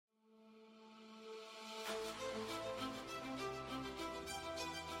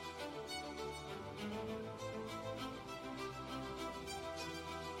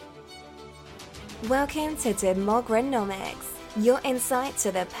Welcome to Demogranomics, your insight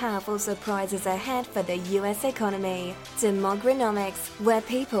to the powerful surprises ahead for the US economy. Demogranomics, where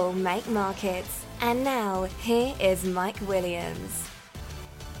people make markets. And now, here is Mike Williams.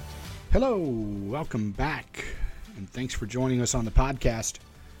 Hello, welcome back, and thanks for joining us on the podcast.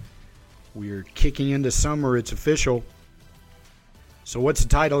 We're kicking into summer, it's official. So what's the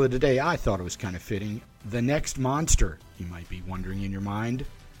title of today? I thought it was kind of fitting. The Next Monster, you might be wondering in your mind.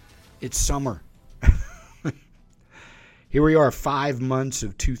 It's summer. Here we are, 5 months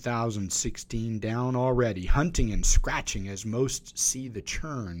of 2016 down already, hunting and scratching as most see the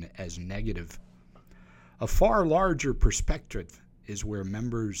churn as negative. A far larger perspective is where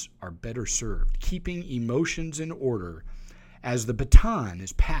members are better served, keeping emotions in order as the baton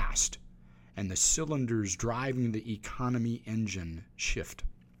is passed and the cylinders driving the economy engine shift.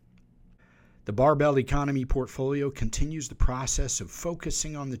 The Barbell Economy portfolio continues the process of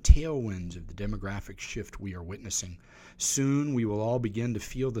focusing on the tailwinds of the demographic shift we are witnessing. Soon we will all begin to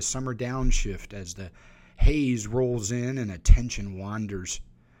feel the summer downshift as the haze rolls in and attention wanders.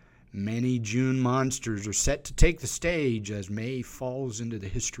 Many June monsters are set to take the stage as May falls into the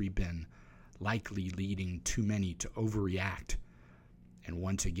history bin, likely leading too many to overreact and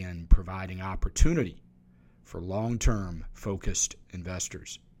once again providing opportunity for long-term focused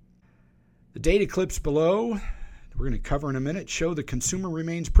investors. The data clips below, we're going to cover in a minute, show the consumer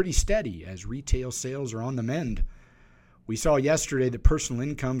remains pretty steady as retail sales are on the mend. We saw yesterday that personal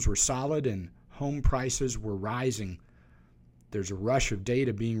incomes were solid and home prices were rising. There's a rush of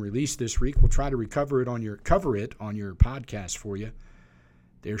data being released this week. We'll try to cover it on your podcast for you.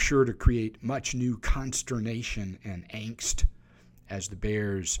 They're sure to create much new consternation and angst as the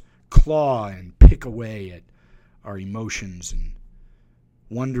bears claw and pick away at our emotions and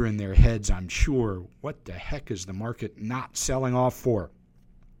wonder in their heads, I'm sure, what the heck is the market not selling off for?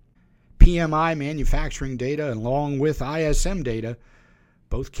 PMI manufacturing data along with ISM data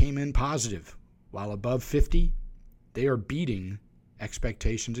both came in positive. While above 50, they are beating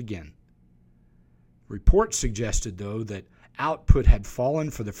expectations again. Reports suggested, though, that output had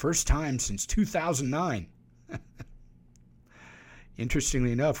fallen for the first time since 2009.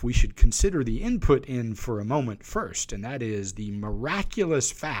 Interestingly enough, we should consider the input in for a moment first, and that is the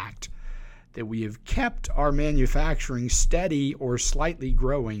miraculous fact that we have kept our manufacturing steady or slightly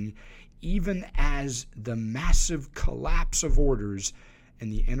growing even as the massive collapse of orders in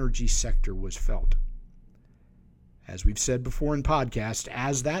the energy sector was felt. As we've said before in podcasts,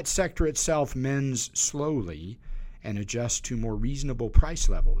 as that sector itself mends slowly and adjusts to more reasonable price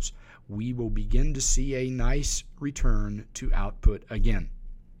levels, we will begin to see a nice return to output again.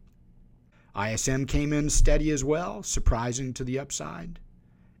 ISM came in steady as well, surprising to the upside.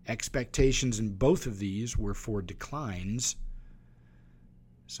 Expectations in both of these were for declines.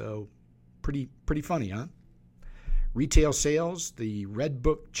 So, pretty funny, huh? Retail sales, the Red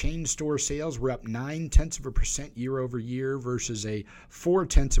Book chain store sales were up 0.9% year over year versus a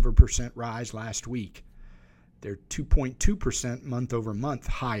 0.4% rise last week. They're 2.2% month over month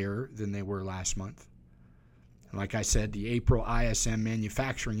higher than they were last month. And like I said, the April ISM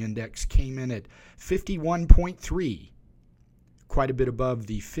manufacturing index came in at 51.3, quite a bit above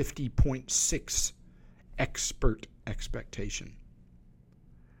the 50.6 expert expectation.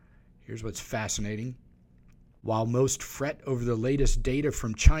 Here's what's fascinating. While most fret over the latest data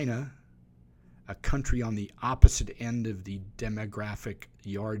from China, a country on the opposite end of the demographic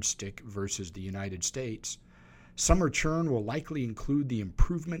yardstick versus the United States, summer churn will likely include the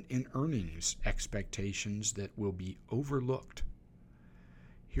improvement in earnings expectations that will be overlooked.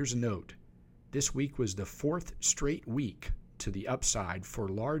 Here's a note. This week was the fourth straight week to the upside for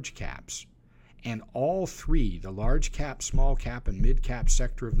large caps, and all three, the large cap, small cap, and mid cap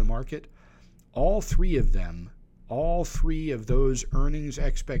sector of the market, all three of those earnings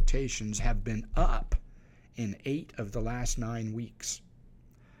expectations have been up in 8 of the last 9 weeks.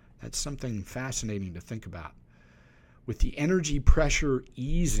 That's something fascinating to think about. With the energy pressure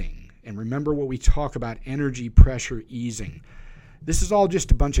easing, and remember what we talk about energy pressure easing, this is all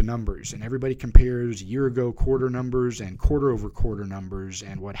just a bunch of numbers, and everybody compares year-ago quarter numbers and quarter-over-quarter numbers,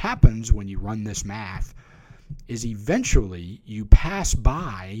 and what happens when you run this math is eventually you pass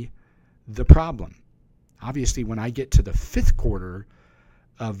by the problem. Obviously, when I get to the 5th quarter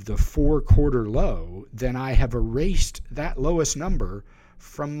of the 4-quarter low, then I have erased that lowest number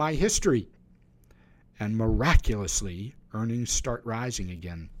from my history. And miraculously, earnings start rising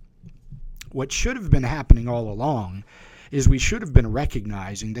again. What should have been happening all along is we should have been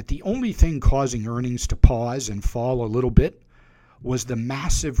recognizing that the only thing causing earnings to pause and fall a little bit was the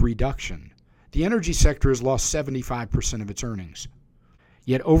massive reduction. The energy sector has lost 75% of its earnings.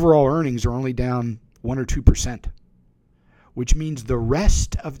 Yet overall earnings are only down 1 or 2%, which means the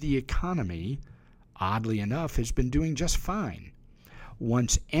rest of the economy, oddly enough, has been doing just fine.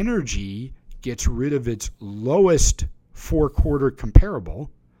 Once energy gets rid of its lowest four-quarter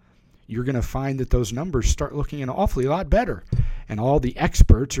comparable, you're going to find that those numbers start looking an awfully lot better. And all the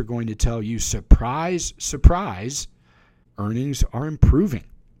experts are going to tell you, surprise, surprise, earnings are improving.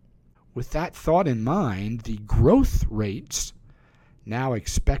 With that thought in mind, the growth rates now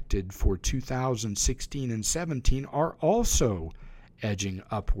expected for 2016 and 17 are also edging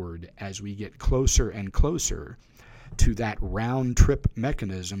upward as we get closer and closer to that round trip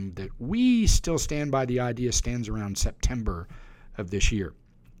mechanism that we still stand by the idea stands around September of this year.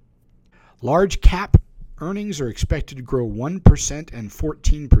 Large cap earnings are expected to grow 1% and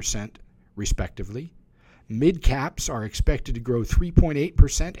 14% respectively. Mid caps are expected to grow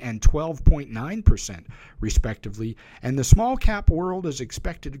 3.8% and 12.9% respectively, and the small cap world is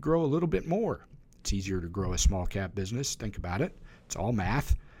expected to grow a little bit more. It's easier to grow a small cap business. Think about it. It's all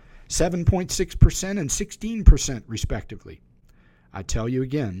math. 7.6% and 16% respectively. I tell you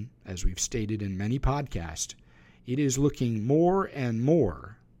again, as we've stated in many podcasts, it is looking more and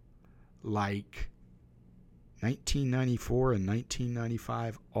more like 1994 and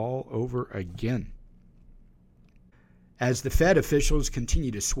 1995 all over again. As the Fed officials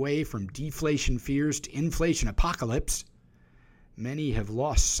continue to sway from deflation fears to inflation apocalypse, many have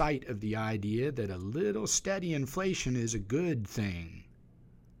lost sight of the idea that a little steady inflation is a good thing.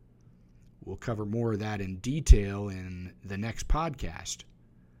 We'll cover more of that in detail in the next podcast.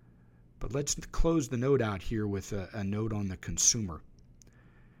 But let's close the note out here with a note on the consumer.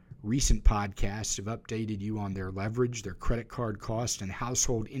 Recent podcasts have updated you on their leverage, their credit card cost, and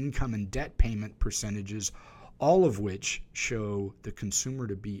household income and debt payment percentages, all of which show the consumer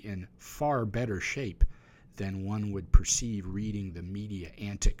to be in far better shape than one would perceive reading the media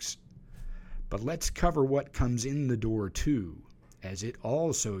antics. But let's cover what comes in the door too, as it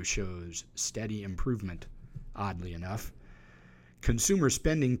also shows steady improvement, oddly enough. Consumer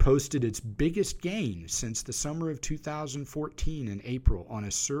spending posted its biggest gain since the summer of 2014 in April on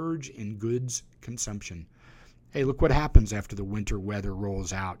a surge in goods consumption. Hey, look what happens after the winter weather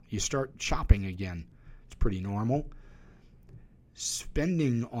rolls out. You start shopping again. It's pretty normal.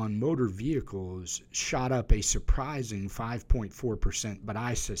 Spending on motor vehicles shot up a surprising 5.4%, but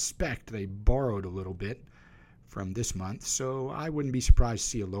I suspect they borrowed a little bit from this month, so I wouldn't be surprised to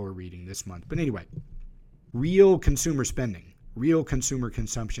see a lower reading this month. But anyway, real consumer spending, real consumer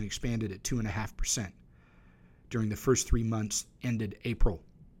consumption expanded at 2.5% during the first 3 months ended April.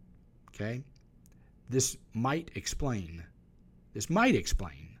 Okay? This might explain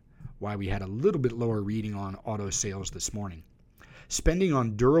why we had a little bit lower reading on auto sales this morning. Spending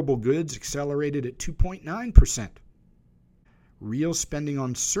on durable goods accelerated at 2.9%. Real spending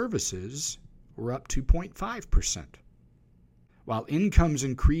on services were up 2.5%. While incomes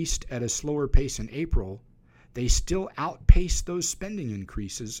increased at a slower pace in April, they still outpaced those spending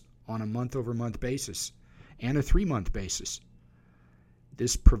increases on a month-over-month basis and a 3-month basis.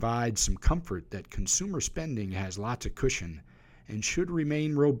 This provides some comfort that consumer spending has lots of cushion and should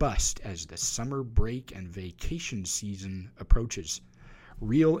remain robust as the summer break and vacation season approaches.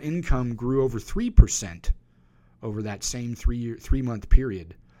 Real income grew over 3% over that same three-month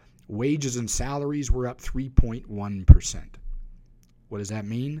period. Wages and salaries were up 3.1%. What does that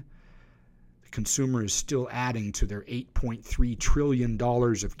mean? The consumer is still adding to their $8.3 trillion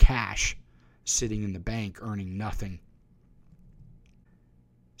of cash sitting in the bank earning nothing.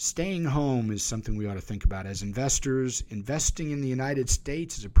 Staying home is something we ought to think about. As investors, investing in the United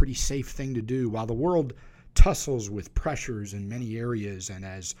States is a pretty safe thing to do. While the world tussles with pressures in many areas and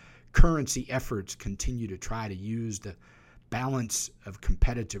as currency efforts continue to try to use the balance of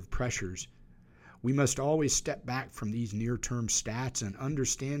competitive pressures, we must always step back from these near-term stats and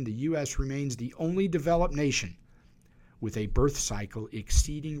understand the U.S. remains the only developed nation with a birth cycle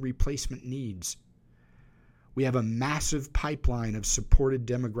exceeding replacement needs. We have a massive pipeline of supported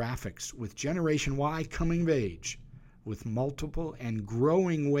demographics, with Generation Y coming of age, with multiple and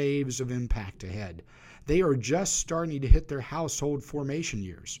growing waves of impact ahead. They are just starting to hit their household formation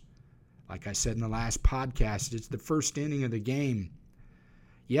years. Like I said in the last podcast, it's the first inning of the game.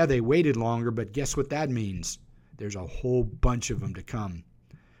 Yeah, they waited longer, but guess what that means? There's a whole bunch of them to come,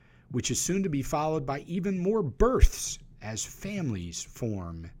 which is soon to be followed by even more births as families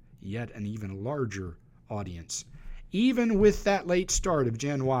form yet an even larger audience. Even with that late start of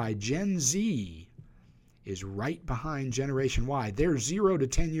Gen Y, Gen Z is right behind Generation Y. They're 0 to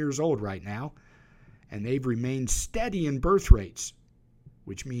 10 years old right now, and they've remained steady in birth rates,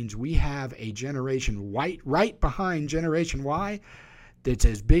 which means we have a generation right behind Generation Y that's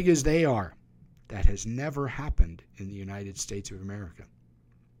as big as they are. That has never happened in the United States of America.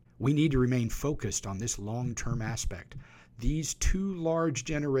 We need to remain focused on this long-term aspect. These two large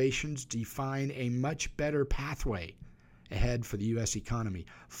generations define a much better pathway ahead for the U.S. economy,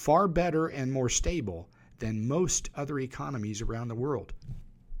 far better and more stable than most other economies around the world.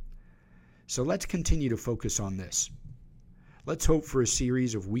 So let's continue to focus on this. Let's hope for a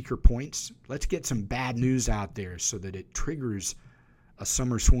series of weaker points. Let's get some bad news out there so that it triggers a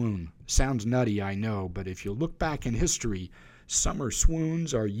summer swoon. Sounds nutty, I know, but if you look back in history, summer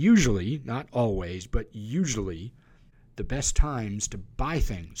swoons are usually, not always, but usually the best times to buy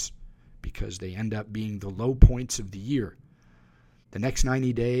things because they end up being the low points of the year. The next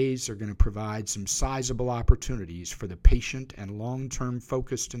 90 days are going to provide some sizable opportunities for the patient and long-term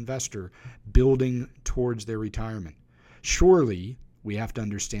focused investor building towards their retirement. Surely, we have to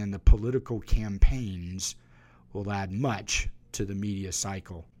understand the political campaigns will add much to the media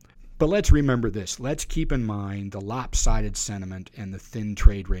cycle. But let's remember this. Let's keep in mind the lopsided sentiment and the thin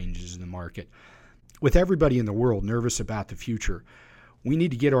trade ranges in the market. With everybody in the world nervous about the future, we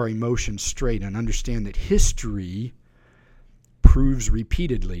need to get our emotions straight and understand that history proves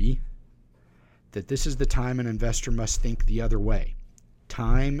repeatedly that this is the time an investor must think the other way.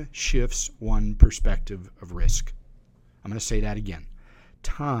 Time shifts one perspective of risk. I'm going to say that again.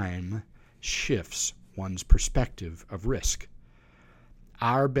 Time shifts one's perspective of risk.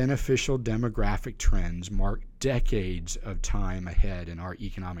 Our beneficial demographic trends mark decades of time ahead in our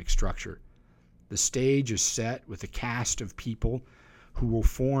economic structure. The stage is set with a cast of people who will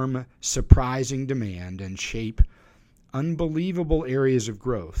form surprising demand and shape unbelievable areas of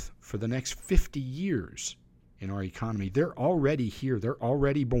growth for the next 50 years in our economy. They're already here. They're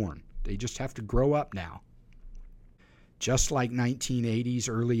already born. They just have to grow up now. Just like 1980s,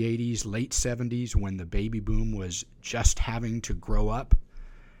 early 80s, late 70s, when the baby boom was just having to grow up,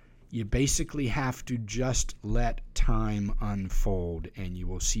 you basically have to just let time unfold, and you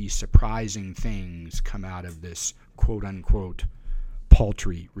will see surprising things come out of this quote-unquote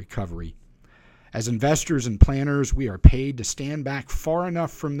paltry recovery. As investors and planners, we are paid to stand back far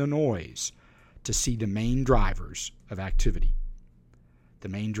enough from the noise to see the main drivers of activity. The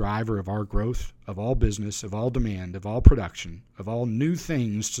main driver of our growth, of all business, of all demand, of all production, of all new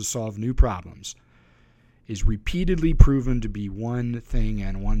things to solve new problems, is repeatedly proven to be one thing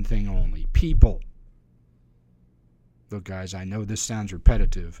and one thing only: people. Look, guys, I know this sounds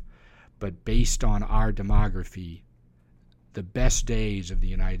repetitive, but based on our demography, the best days of the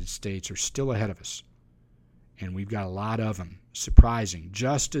United States are still ahead of us. And we've got a lot of them. Surprising,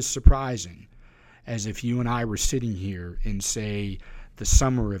 just as surprising as if you and I were sitting here in, say, the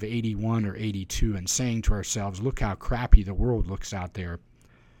summer of 81 or 82 and saying to ourselves, look how crappy the world looks out there.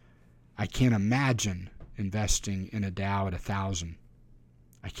 I can't imagine investing in a Dow at 1,000.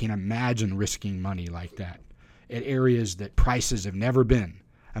 I can't imagine risking money like that at areas that prices have never been.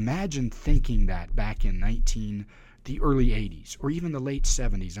 Imagine thinking that back in the early 80s or even the late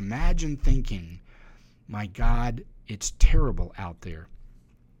 70s. Imagine thinking, my God, it's terrible out there.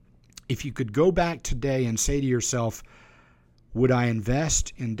 If you could go back today and say to yourself, would I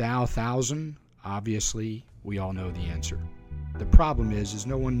invest in Dow 1000? Obviously, we all know the answer. The problem is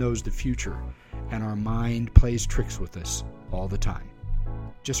no one knows the future, and our mind plays tricks with us all the time.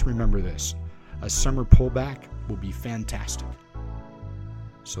 Just remember this: a summer pullback will be fantastic.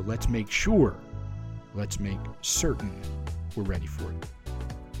 So let's make certain we're ready for it.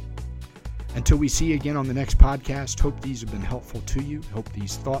 Until we see you again on the next podcast, hope these have been helpful to you. Hope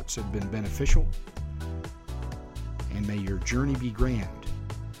these thoughts have been beneficial. And may your journey be grand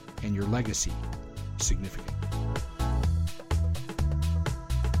and your legacy significant.